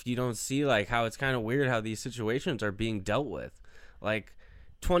blinders if you don't see like how it's kind of weird how these situations are being dealt with. Like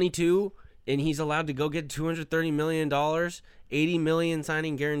 22, and he's allowed to go get $230 million, $80 million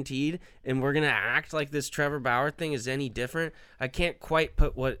signing guaranteed, and we're gonna act like this Trevor Bauer thing is any different. I can't quite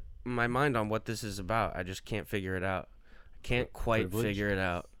put my mind on what this is about. I just can't figure it out. Can't quite figure it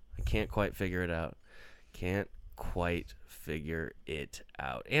out.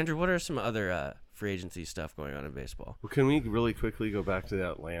 Andrew, what are some other free agency stuff going on in baseball? Well, can we really quickly go back to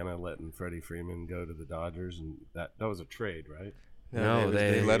Atlanta letting Freddie Freeman go to the Dodgers? And that was a trade, right? No,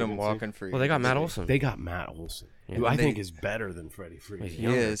 they let him walk in free. Well, they got Matt Olson. Who I think is better than Freddie Freeman. He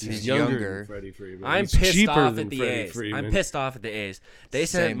is. He's younger than Freddie Freeman. I'm pissed off at the A's. They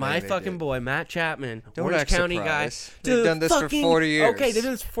sent my fucking boy, Matt Chapman, Orange County guy. They've done this for 40 years. Okay, they've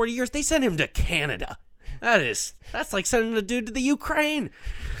done this for 40 years. They sent him to Canada. That's like sending a dude to the Ukraine.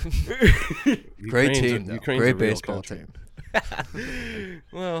 Great team, though. Great baseball team.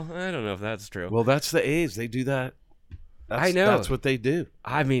 Well, I don't know if that's true. Well, that's the A's. They do that. I know. That's what they do.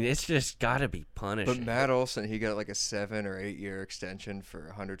 I mean, it's just got to be punishing. But Matt Olson, he got like a 7 or 8 year extension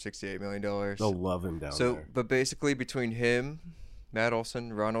for $168 million. They'll love him down there. But basically between him, Matt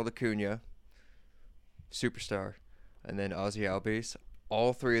Olson, Ronald Acuna, superstar, and then Ozzie Albies,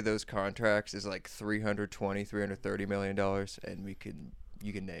 all three of those contracts is like $330 million, and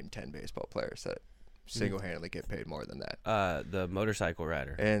you can name 10 baseball players that single-handedly get paid more than that. The motorcycle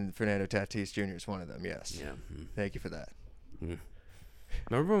rider. And Fernando Tatis Jr. is one of them, yes. Yeah. Thank you for that.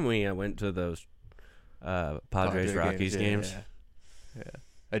 Remember when we went to those Padres-Rockies games? Yeah.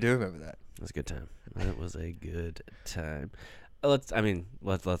 I do remember that. It was a good time. It was a good time. Let's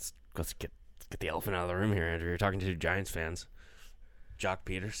get the elephant out of the room here, Andrew. You're talking to Giants fans. Jock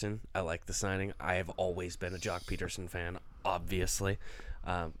Peterson, I like the signing. I have always been a Jock Peterson fan, obviously.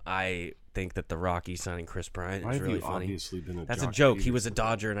 I think that the Rockies signing Chris Bryant is really funny. That's a joke. He was a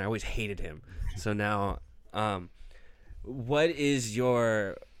Dodger, and I always hated him. So now, what is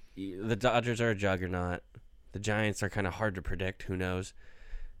the Dodgers are a juggernaut. The Giants are kind of hard to predict. Who knows?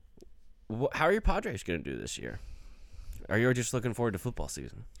 How are your Padres going to do this year? Are you just looking forward to football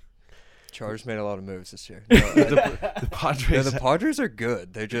season? Chargers made a lot of moves this year. No, the Padres. The Padres are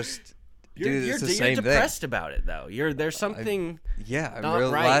good. They're just you're depressed about it though. There's something.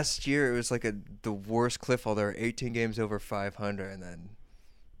 Last year it was like the worst cliff. There were 18 games over 500, and then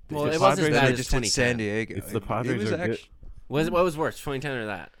it wasn't as bad they as just hit San Diego. If the Padres are good, what was worse, 2010 or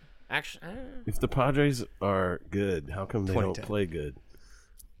that? Actually, if the Padres are good, how come they don't play good?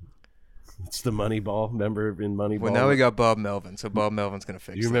 It's the Moneyball. Remember in Moneyball? Well, now we got Bob Melvin, so Bob Melvin's going to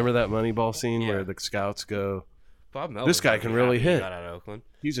fix it. You remember that Moneyball scene where the scouts go, Bob Melvin, this guy can really hit. Got out of Oakland.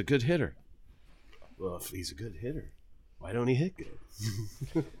 He's a good hitter. Well, if he's a good hitter, why don't he hit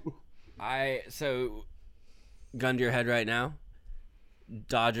good? Gun to your head right now.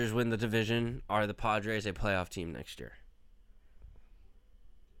 Dodgers win the division. Are the Padres a playoff team next year?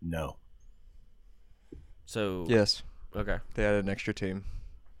 No. So Yes. Okay. They had an extra team.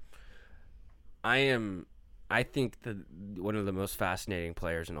 I think that one of the most fascinating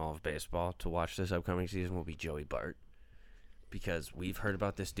players in all of baseball to watch this upcoming season will be Joey Bart, because we've heard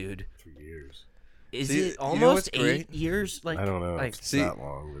about this dude for years. Is it almost 8 years? Like, I don't know. Like, it's that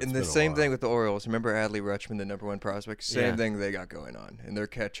long. And the same thing with the Orioles. Remember Adley Rutschman, the number 1 prospect? Same thing they got going on. And their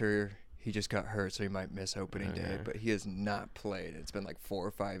catcher, he just got hurt, so he might miss opening day. But he has not played. It's been like 4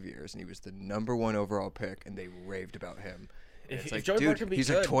 or 5 years, and he was the number 1 overall pick, and they raved about him. It's like, dude, he's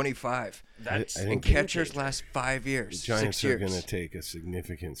like 25. And catchers last 5 years. The Giants 6 years. are going to take a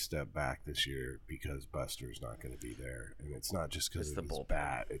significant step back this year because Buster's not going to be there, and it's not just because of his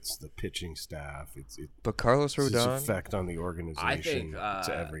bat; it's the pitching staff. But Carlos Rodon, its effect on the organization. I think it's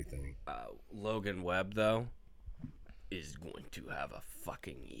everything. Logan Webb though is going to have a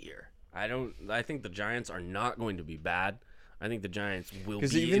fucking year. I think the Giants are not going to be bad. I think the Giants will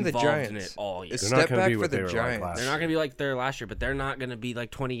be involved in it all year. Step back for the Giants. They're not going to be like they were last year, but they're not going to be like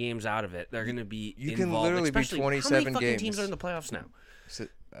 20 games out of it. They're going to be You involved. can literally be Especially, 27 how many fucking games. teams are in the playoffs now?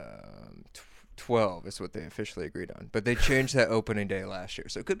 12 is what they officially agreed on. But they changed that opening day last year.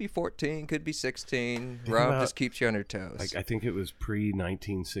 So it could be 14, could be 16. Rob just keeps you on your toes. Like, I think it was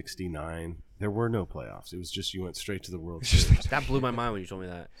pre-1969. There were no playoffs. It was just you went straight to the World Series. Series. That blew my mind when you told me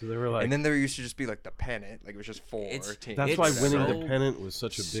that. So they were like, and then there used to just be like the pennant. Like it was just 4 teams. That's why winning the pennant was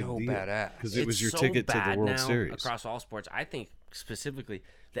such a big deal. Badass. Because it was your ticket to the World Series. Across all sports, I think specifically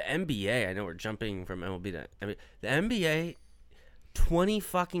the NBA. I know we're jumping from MLB to the NBA. 20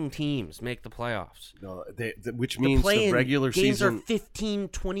 fucking teams make the playoffs. No, which means the regular games season are 15,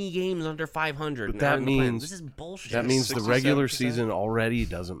 20 games under 500. But that means this is bullshit. That means the regular season already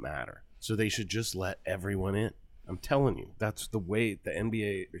doesn't matter. So they should just let everyone in. I'm telling you, that's the way the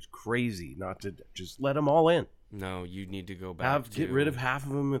NBA is crazy. Not to just let them all in. No, you need to go back. Get rid of half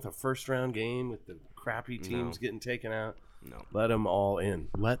of them with a first round game with the crappy teams getting taken out. No, let them all in.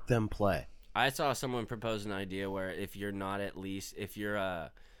 Let them play. I saw someone propose an idea where if you're not at least if you're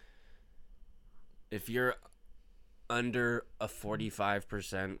under a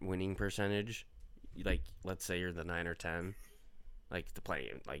 45% winning percentage, like let's say you're the 9 or 10, like the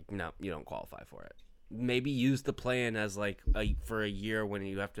play-in, like no, you don't qualify for it. Maybe use the play-in as like for a year when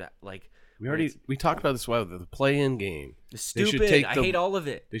you have to like. We talked about this a while. The play-in game. It's stupid. I hate all of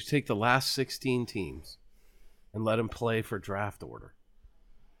it. They should take the last 16 teams and let them play for draft order.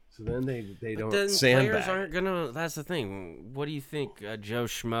 So then they don't sandbag. Players aren't gonna. That's the thing. What do you think, Joe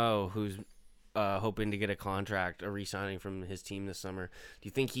Schmo, who's hoping to get a contract, a re-signing from his team this summer? Do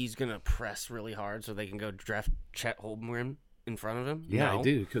you think he's gonna press really hard so they can go draft Chet Holmgren in front of him? Yeah, no. I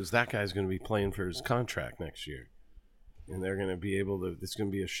do, because that guy's going to be playing for his contract next year, and they're going to be able to. It's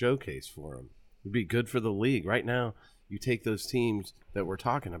going to be a showcase for him. It'd be good for the league. Right now, you take those teams that we're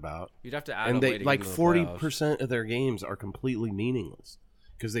talking about. You'd have to add and a way to like get into 40% of their games are completely meaningless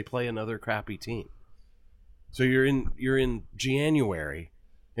because they play another crappy team. So you're in January,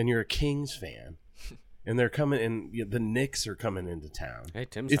 and you're a Kings fan, and they're coming, and the Knicks are coming into town. Hey,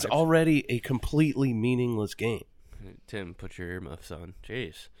 Tim's it's hyped. already a completely meaningless game. Tim, put your earmuffs on.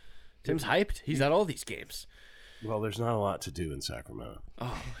 Jeez, Tim's hyped. He's at all these games. Well, there's not a lot to do in Sacramento.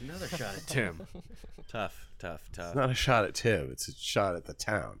 Oh, another shot at Tim. Tough. It's not a shot at Tim. It's a shot at the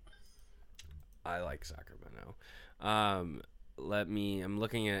town. I like Sacramento. I'm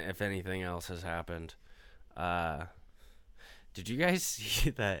looking at if anything else has happened. Did you guys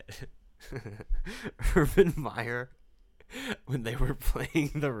see that Urban Meyer, when they were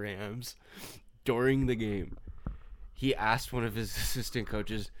playing the Rams during the game, he asked one of his assistant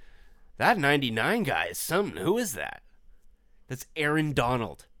coaches, "That 99 guy is something. Who is that?" That's Aaron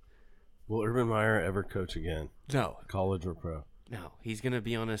Donald. Will Urban Meyer ever coach again? No. College or pro? No. He's going to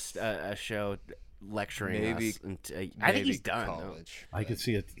be on a show lecturing maybe, us. I think he's done. College. I could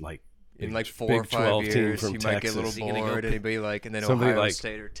see it like in like 4 or 5 years, he might get a little bored, and he'd be like, and then somebody Ohio like,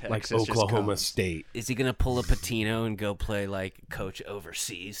 State or Texas, like Oklahoma State. Is he gonna pull a Patino and go play like coach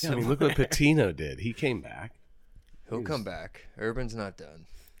overseas? Yeah, I mean, look what Patino did. He came back. He'll come back. Urban's not done.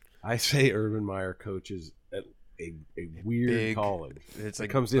 I say Urban Meyer coaches at a weird college. It's like like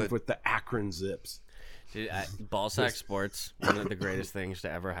comes in with the Akron Zips. Dude, Ballsack Sports, one of the greatest things to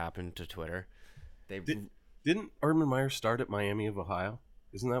ever happen to Twitter. Didn't Urban Meyer start at Miami of Ohio?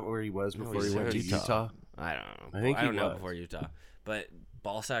 Isn't that where he was before he went to Utah? I don't know. I think I don't know was. before Utah. But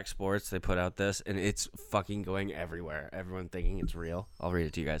Ballsack Sports, they put out this, and it's fucking going everywhere. Everyone thinking it's real. I'll read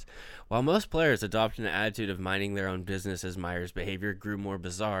it to you guys. While most players adopted an attitude of minding their own business as Meyer's behavior grew more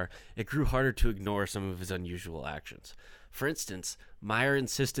bizarre, it grew harder to ignore some of his unusual actions. For instance, Meyer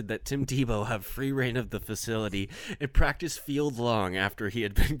insisted that Tim Tebow have free reign of the facility and practice field long after he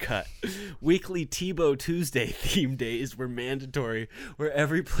had been cut. Weekly Tebow Tuesday themed days were mandatory, where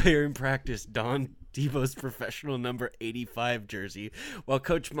every player in practice donned Tebow's professional number 85 jersey, while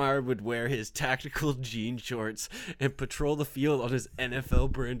Coach Meyer would wear his tactical jean shorts and patrol the field on his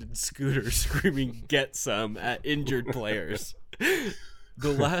NFL-branded scooter, screaming "Get some" at injured players.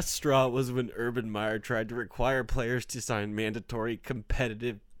 The last straw was when Urban Meyer tried to require players to sign mandatory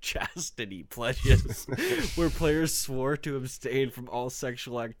competitive chastity pledges, where players swore to abstain from all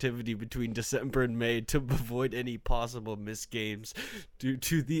sexual activity between December and May to avoid any possible missed games due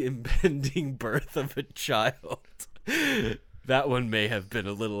to the impending birth of a child. That one may have been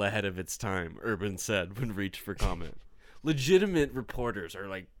a little ahead of its time, Urban said when reached for comment. Legitimate reporters are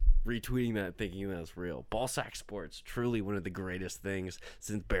like retweeting that, thinking that's real. Ballsack Sports, truly one of the greatest things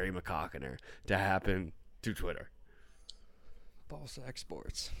since Barry McCockiner to happen to Twitter. Ballsack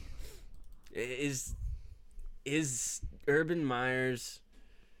Sports. Is Urban Meyer's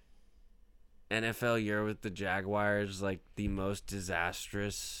NFL year with the Jaguars like the most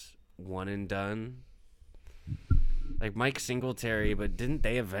disastrous one and done? Like Mike Singletary, but didn't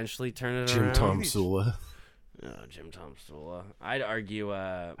they eventually turn it around? Jim Tom Sula. Oh, Jim Tom Sula. I'd argue.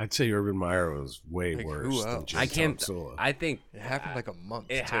 I'd say Urban Meyer was way worse than Jim Tom Sula. I think it happened like a month.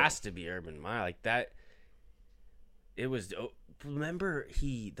 It has to be Urban Meyer. Like that. It was. Remember,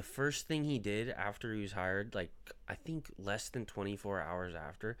 the first thing he did after he was hired, like I think less than 24 hours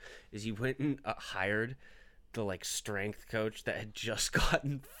after, is he went and hired the like strength coach that had just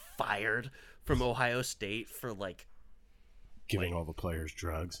gotten fired from Ohio State for like giving all the players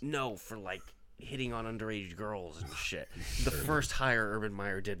drugs. No, for like hitting on underage girls and shit. The first hire Urban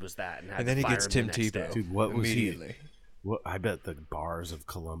Meyer did was that, and then he gets Tim Tebow. Dude, what was he? What, I bet the bars of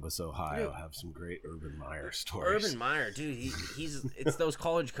Columbus, Ohio, have some great Urban Meyer stories. Urban Meyer, dude, he's it's those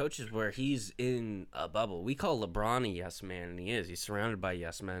college coaches where he's in a bubble. We call LeBron a yes man, and he is. He's surrounded by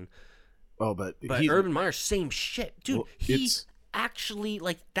yes men. Oh, but Urban Meyer, same shit, dude. Well, he's actually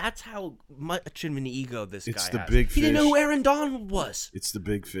like that's how much of an ego this guy has. Big fish. He didn't know who Aaron Donald was. It's the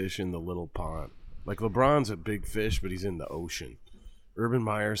big fish in the little pond. Like LeBron's a big fish, but he's in the ocean. Urban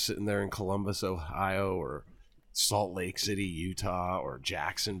Meyer's sitting there in Columbus, Ohio, or Salt Lake City, Utah, or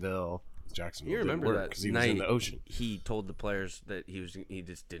Jacksonville. You remember that because he was in the ocean. He told the players that he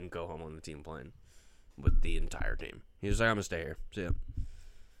just didn't go home on the team plane with the entire team. He was like, "I'm gonna stay here." See ya.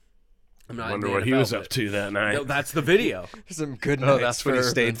 I wonder what he was up to that night. No, that's the video. Some good nights. Oh, that's what he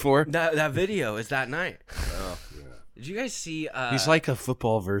stayed for? That video is that night. Oh, yeah. Did you guys see? He's like a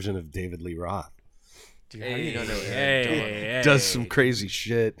football version of David Lee Roth. Dude, how do you not know does some crazy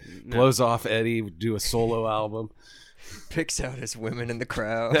shit, blows off Eddie, do a solo album, picks out his women in the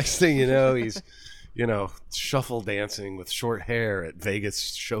crowd. Next thing you know, he's, shuffle dancing with short hair at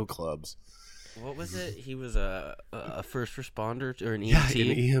Vegas show clubs. What was it? He was a first responder or an EMT?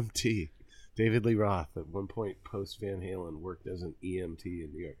 Yeah, an EMT. David Lee Roth, at one point post Van Halen, worked as an EMT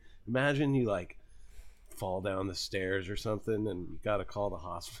in New York. Imagine you fall down the stairs or something and you got to call the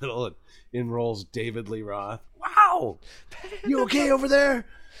hospital and in rolls David Lee Roth. Wow! You okay over there?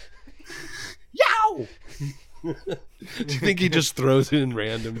 Yow! Do you think he just throws in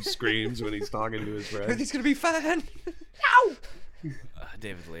random screams when he's talking to his friends? Everything's going to be fine. Yow!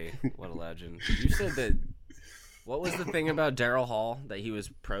 David Lee, what a legend. You said that. What was the thing about Daryl Hall that he was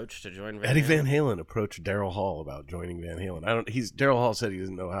approached to join Van Halen? Eddie Van Halen approached Daryl Hall about joining Van Halen. Daryl Hall said he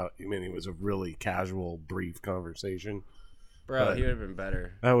doesn't know how. I mean, it was a really casual, brief conversation. Bro, he would have been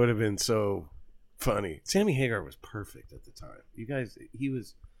better. That would have been so funny. Sammy Hagar was perfect at the time. You guys, he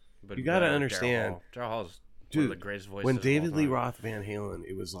was. But you got to understand. Daryl Hall's one of the greatest voices. When David Lee Roth, Van Halen,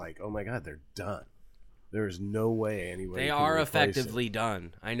 it was like, oh my God, they're done. There is no way anybody. They are effectively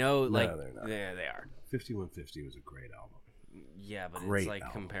done. I know, no, they're not. Yeah, they are. 5150 was a great album. Yeah, but it's like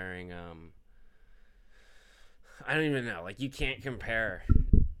album. Comparing. I don't even know. Like you can't compare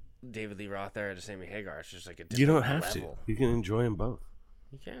David Lee Roth there to Sammy Hagar. It's just like a different You don't have level. to. You can enjoy them both.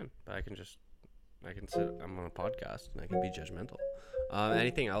 You can, but I can sit. I'm on a podcast and I can be judgmental.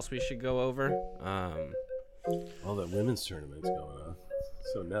 Anything else we should go over? All that women's tournament's going on.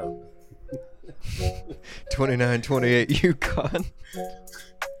 So no. 29-28 UConn.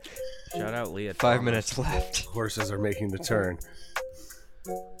 Shout out Leah. 5 minutes left. Horses are making the turn.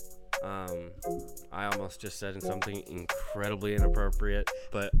 I almost just said something incredibly inappropriate,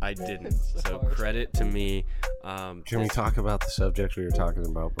 but I didn't. So credit to me. Can we talk about the subject we were talking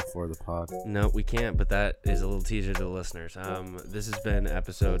about before the pod? No, we can't, but that is a little teaser to the listeners. This has been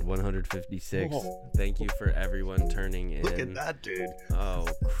episode 156. Thank you for everyone turning in. Look at that, dude. Oh,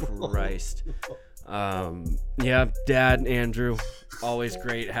 Christ. Yeah, Dad, Andrew, always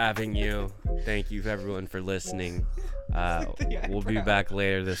great having you. Thank you, everyone, for listening. We'll be back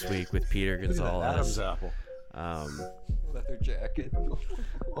later this week with Peter Gonzalez. Adam's apple. Leather jacket.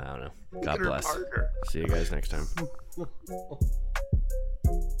 I don't know. God bless. See you guys next time.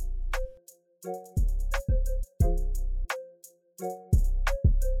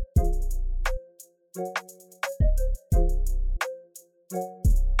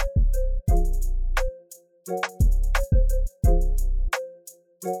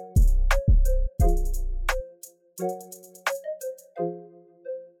 Thank you.